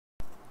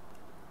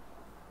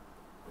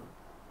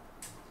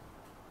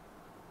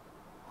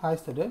Hi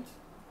students,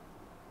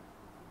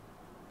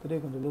 today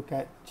we're going to look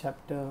at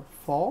chapter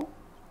 4,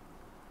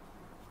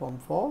 form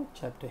 4,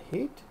 chapter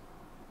heat.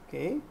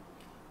 Okay,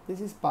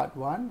 this is part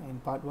 1. In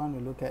part 1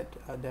 we look at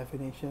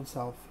definitions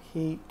of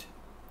heat,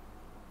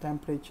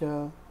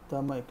 temperature,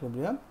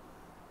 thermoequilibrium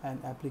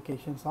and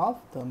applications of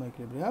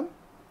thermoequilibrium.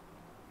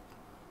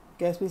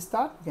 Okay, as we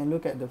start, we can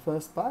look at the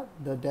first part,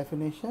 the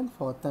definition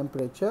for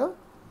temperature.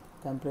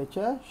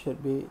 Temperature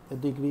should be the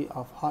degree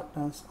of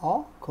hotness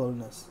or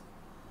coldness.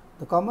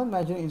 The common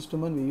measuring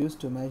instrument we use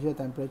to measure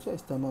temperature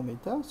is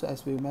thermometer. So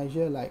as we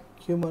measure like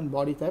human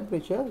body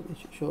temperature,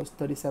 which shows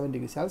 37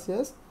 degrees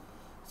Celsius,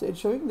 so it's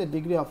showing the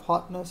degree of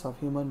hotness of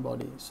human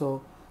body.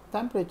 So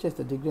temperature is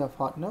the degree of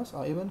hotness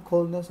or even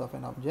coldness of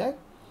an object.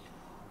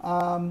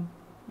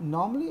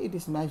 Normally it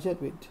is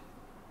measured with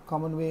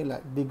common way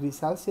like degree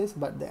Celsius,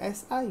 but the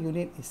SI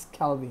unit is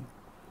Kelvin.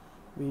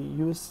 We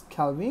use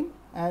Kelvin,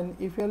 and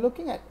if you're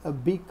looking at a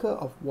beaker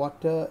of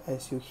water,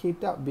 as you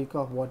heat up beaker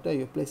of water,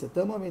 you place a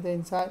thermometer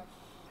inside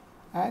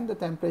and the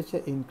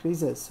temperature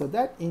increases. So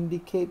that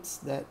indicates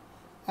that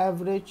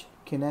average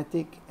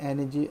kinetic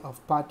energy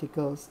of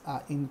particles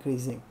are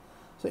increasing.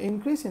 So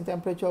increase in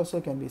temperature also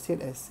can be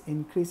said as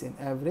increase in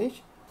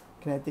average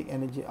kinetic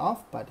energy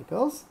of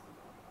particles.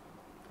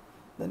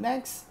 The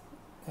next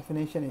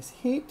definition is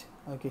heat.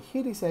 Okay,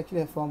 heat is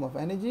actually a form of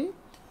energy.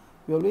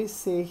 We always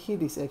say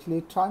heat is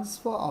actually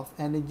transfer of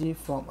energy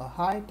from a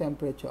high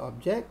temperature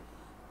object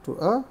to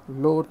a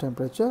low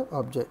temperature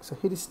object. So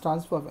heat is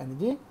transfer of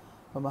energy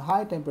from a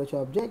high temperature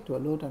object to a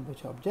low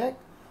temperature object.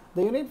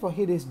 The unit for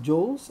heat is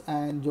joules,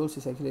 and joules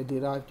is actually a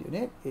derived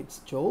unit.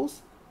 It's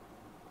joules.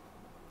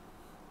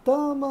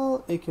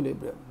 Thermal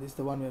equilibrium, this is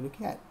the one we are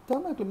looking at.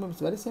 Thermal equilibrium is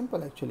very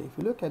simple actually. If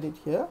you look at it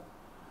here,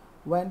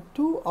 when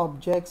two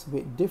objects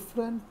with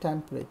different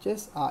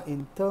temperatures are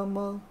in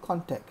thermal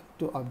contact,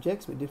 two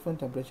objects with different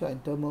temperature in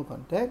thermal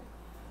contact,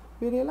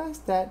 we realize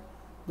that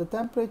the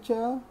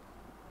temperature,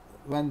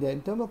 when they are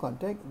in thermal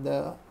contact,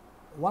 the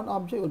one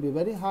object will be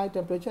very high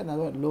temperature,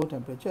 another one low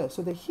temperature.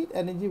 So the heat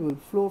energy will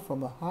flow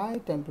from a high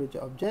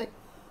temperature object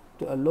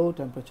to a low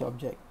temperature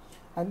object,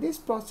 and this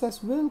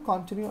process will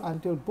continue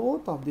until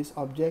both of these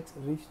objects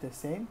reach the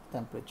same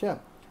temperature.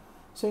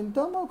 So in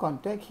thermal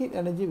contact, heat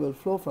energy will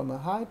flow from a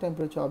high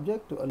temperature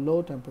object to a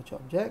low temperature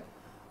object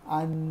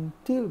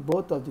until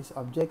both of these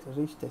objects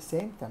reach the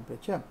same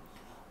temperature.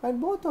 When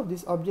both of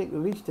these objects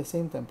reach the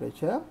same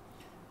temperature,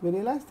 we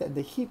realize that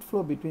the heat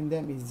flow between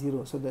them is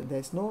zero, so that there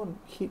is no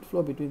heat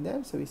flow between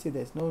them. So we see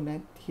there is no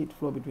net heat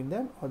flow between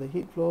them, or the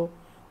heat flow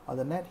or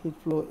the net heat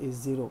flow is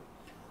zero.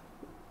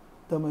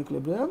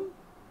 Thermoequilibrium,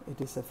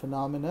 it is a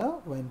phenomena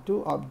when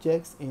two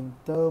objects in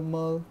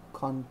thermal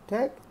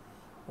contact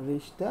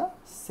reach the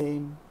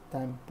same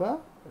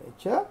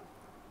temperature.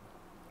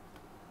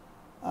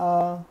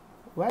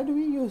 Where do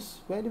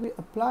we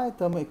apply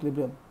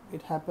thermoequilibrium?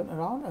 It happens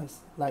around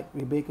us. Like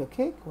we bake a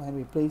cake, when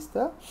we place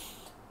the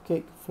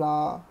cake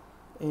flour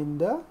in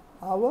the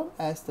oven,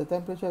 as the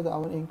temperature of the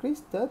oven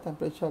increase, the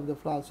temperature of the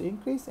flour also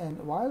increase, and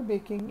while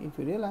baking, if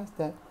you realize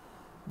that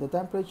the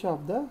temperature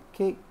of the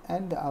cake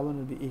and the oven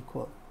will be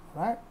equal,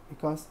 right?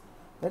 Because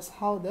that's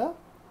how the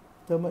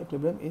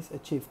thermoequilibrium is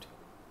achieved.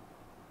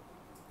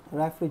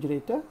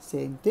 Refrigerator,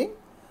 same thing.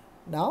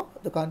 Now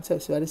the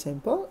concept is very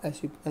simple.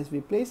 As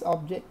we place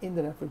object in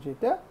the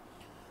refrigerator,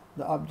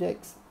 the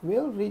objects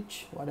will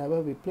reach,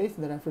 whatever we place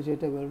in the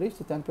refrigerator will reach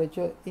the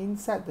temperature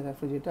inside the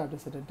refrigerator after a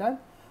certain time.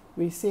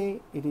 We say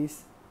it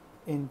is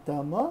in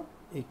thermal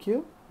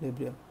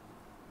equilibrium.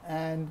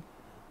 And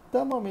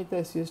thermometer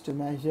is used to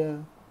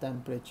measure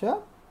temperature.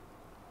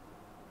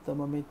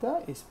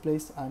 Thermometer is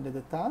placed under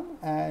the thumb,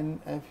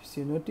 and as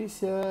you notice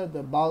here,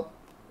 the bulb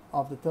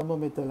of the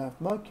thermometer will have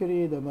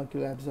mercury. The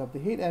mercury will absorb the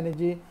heat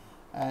energy,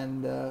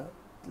 and the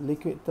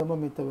liquid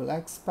thermometer will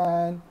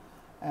expand,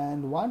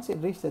 and once it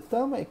reaches the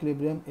thermal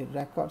equilibrium, it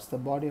records the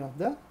body of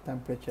the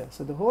temperature.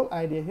 So the whole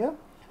idea here,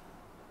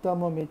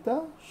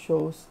 thermometer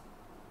shows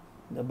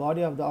the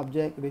body of the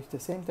object reach the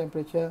same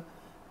temperature,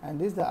 and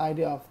this is the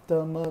idea of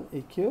thermal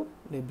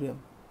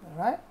equilibrium.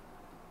 Alright,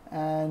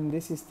 and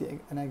this is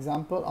an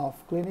example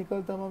of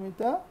clinical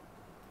thermometer.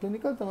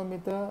 Clinical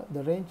thermometer,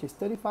 the range is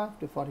 35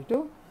 to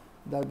 42.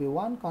 There will be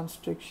one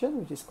constriction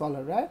which is called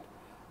a red.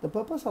 The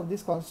purpose of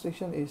this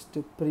constriction is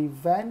to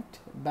prevent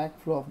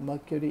backflow of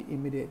mercury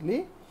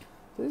immediately.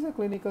 So this is a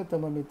clinical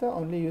thermometer,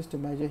 only used to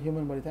measure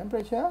human body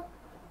temperature.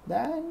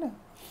 Then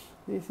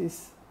this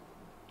is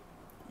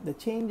the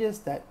changes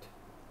that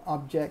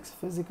objects,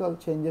 physical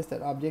changes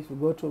that objects will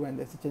go through when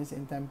there's a change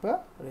in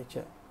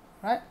temperature,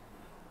 right?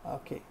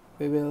 Okay,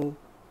 we will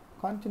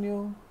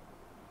continue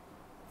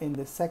in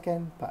the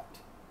second part.